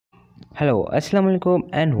Hello, Assalamu alaikum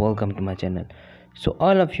and welcome to my channel. So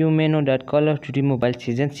all of you may know that Call of Duty Mobile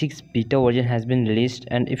Season 6 beta version has been released,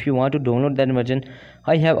 and if you want to download that version,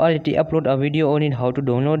 I have already uploaded a video on it how to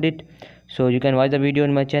download it. So you can watch the video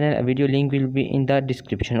on my channel. A video link will be in the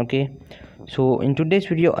description, okay? So in today's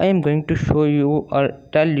video I am going to show you or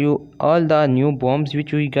tell you all the new bombs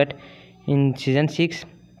which we got in Season 6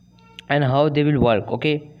 and how they will work,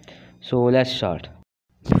 okay? So let's start.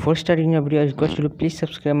 Before starting the video, I request you to please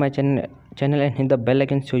subscribe my channel and hit the bell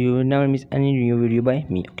icon so you will never miss any new video by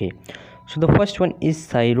me. Okay, so the first one is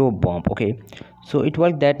Syro bomb. Okay, so it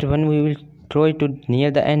works that when we will throw it to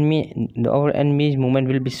near the enemy, our enemy's movement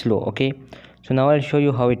will be slow. Okay, so now I'll show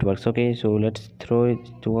you how it works. Okay, so let's throw it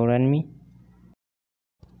to our enemy.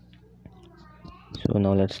 So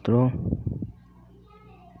now let's throw.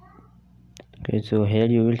 Okay, so here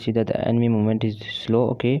you will see that the enemy movement is slow.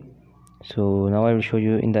 Okay, so now I will show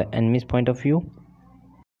you in the enemy's point of view.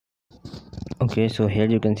 Okay, so here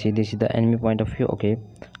you can see this is the enemy point of view. Okay,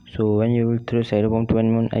 so when you will throw Syro bomb to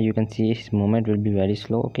anyone, you can see his movement will be very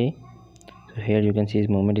slow. Okay, so here you can see his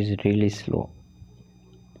movement is really slow.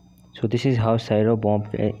 So this is how Syro bomb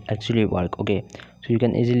actually work. Okay, so you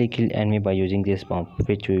can easily kill enemy by using this bomb,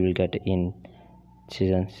 which we will get in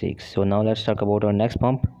season 6. So now let's talk about our next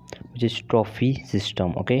bomb, which is trophy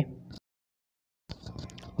system. Okay,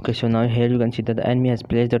 so now here you can see that the enemy has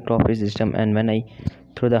placed the trophy system, and when I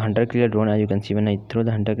throw the hunter killer drone, as you can see, when I throw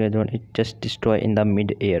the hunter killer drone, it just destroy in the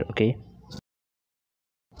mid air. Okay,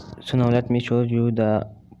 so now let me show you the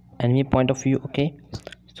enemy point of view. Okay,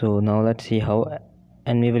 so now let's see how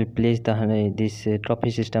enemy will place the this trophy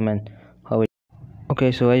system and how it.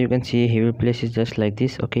 Okay, so as you can see, he will place it just like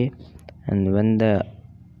this. Okay, and when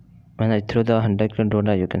I throw the hunter killer drone,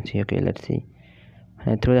 as you can see. Okay, let's see,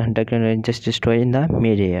 when I throw the hunter killer drone, just destroy in the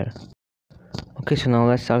mid air. Okay, so now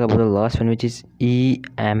let's talk about the last one, which is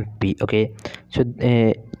EMP. Okay, so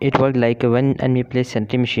it works like when enemy plays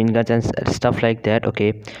sentry machine guns and stuff like that.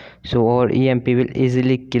 Okay, so our EMP will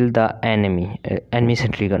easily kill the enemy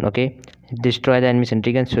sentry gun. Okay, destroy the enemy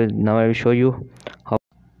sentry gun. So now I will show you how.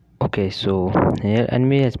 Okay, so here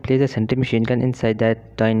enemy has placed a sentry machine gun inside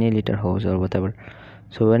that tiny little house or whatever.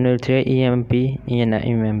 So when we throw EMP,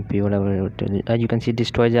 whatever, as you can see,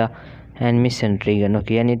 destroy the enemy sentry gun.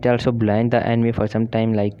 Okay, and it also blind the enemy for some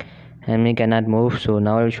time, like enemy cannot move. So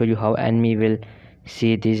now I will show you how enemy will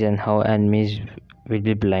see this and how enemies will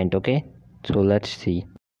be blind. Okay, so let's see.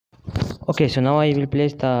 Okay, so now I will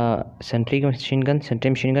place the sentry machine gun.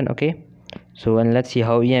 Okay, so and let's see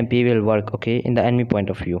how EMP will work. Okay, in the enemy point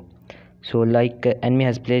of view. So like enemy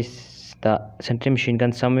has placed the sentry machine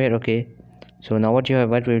gun somewhere. Okay, so now what we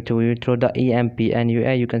will do, we will throw the EMP, and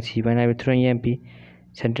you can see when I will throw EMP,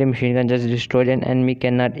 sentry machine gun just destroyed and enemy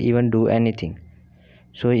cannot even do anything.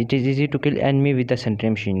 So it is easy to kill enemy with the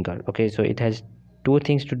sentry machine gun. Okay, so it has two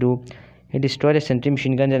things to do. It destroys the sentry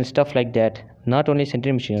machine guns and stuff like that. Not only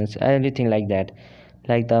sentry machine guns, everything like that,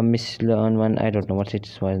 like the missile one. I don't know what's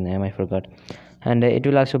its name, I forgot. And it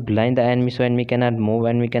will also blind the enemy, so enemy cannot move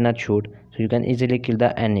and we cannot shoot. So you can easily kill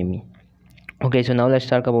the enemy. Okay, so now let's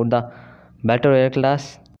talk about the battle royale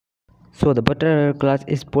class. So the battle royale class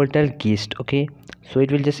is poltergeist. Okay, so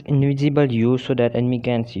it will just invisible you so that enemy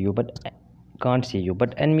can see you but can't see you,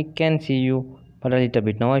 but enemy can see you but a little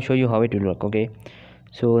bit. Now I show you how it will work. Okay,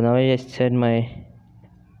 so now I just said my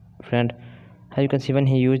friend, as you can see, when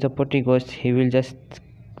he use the potty ghost, he will just,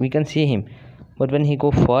 we can see him, but when he go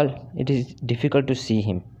fall, it is difficult to see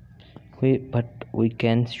him. But we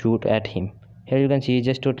can shoot at him. Here you can see he's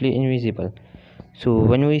just totally invisible. So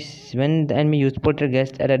when the enemy use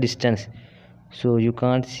poltergeist at a distance, so you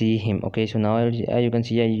can't see him. Okay, so now as you can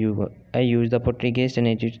see, I use the poltergeist, and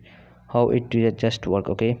it is how it will just work.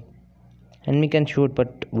 Okay, enemy can shoot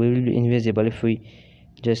but we will be invisible if we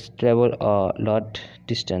just travel a lot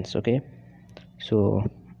distance. Okay, so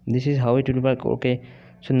this is how it will work. Okay,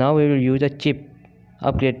 so now we will use a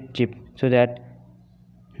upgrade chip, so that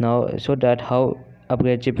how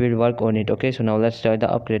upgrade chip will work on it. Okay, so now let's start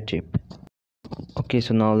the upgrade chip. Okay,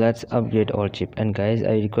 so now let's upgrade our chip, and guys,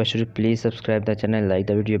 I request you to please subscribe the channel, like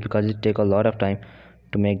the video, because it take a lot of time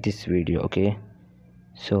to make this video. Okay,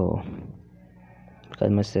 so because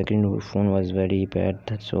my second phone was very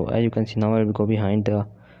bad, so as you can see, now I will go behind the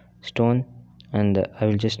stone and I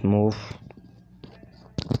will just move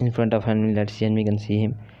in front of enemy. Let's see, and we can see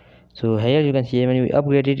him. So here you can see when we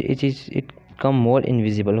upgrade it, it come more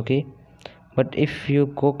invisible. Okay, but if you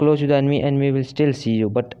go close to the enemy will still see you,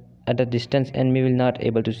 but at a distance enemy will not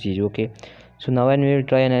able to see you. Okay, so now enemy will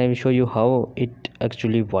try, and I will show you how it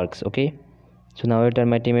actually works. Okay, so now I tell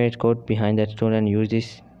my teammates go behind that stone and use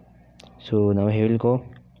this. So now he will go.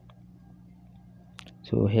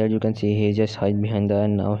 So here you can see he just hide behind the,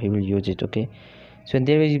 and now he will use it. Okay, so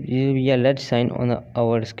there will be a red sign on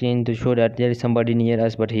our screen to show that there is somebody near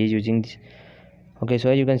us, but he is using this. Okay, so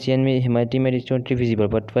as you can see, my teammate is totally visible,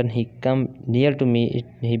 but when he come near to me,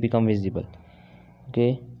 he become visible.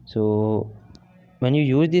 Okay, so when you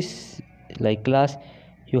use this like class,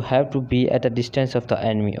 you have to be at a distance of the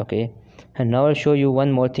enemy. Okay, and now I'll show you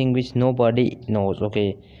one more thing which nobody knows.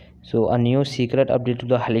 Okay, so a new secret update to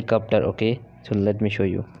the helicopter. Okay, so let me show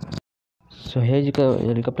you. So here you go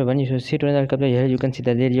helicopter. When you sit on the helicopter, here you can see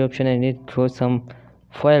the radio option, and it throws some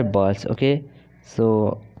fireballs. Okay,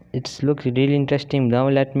 so it's looks really interesting. Now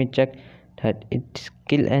let me check that it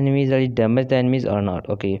kill enemies or it damage the enemies or not.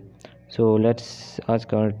 Okay, so let's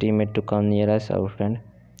ask our teammate to come near us, our friend.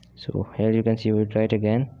 So here you can see we try it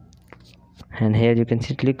again, and here you can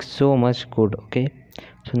see it looks so much good. Okay,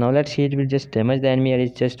 so now let's see it will just damage the enemy, or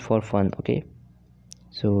it's just for fun. Okay,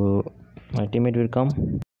 so my teammate will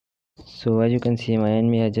come. So as you can see, my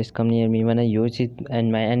enemy has just come near me when I use it,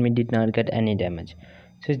 and my enemy did not get any damage.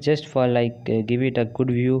 So it's just for like give it a good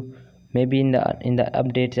view. Maybe in the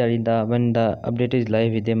updates, or in the when the update is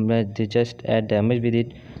live with them, they just add damage with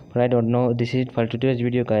it. But I don't know. This is it for today's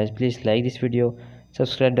video, guys. Please like this video,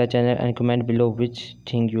 subscribe the channel, and comment below which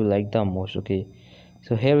thing you like the most. Okay.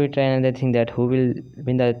 So here we try another thing, that who will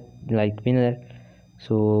win the like winner.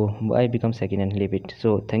 So I become second and leave it.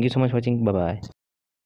 So thank you so much for watching. Bye bye.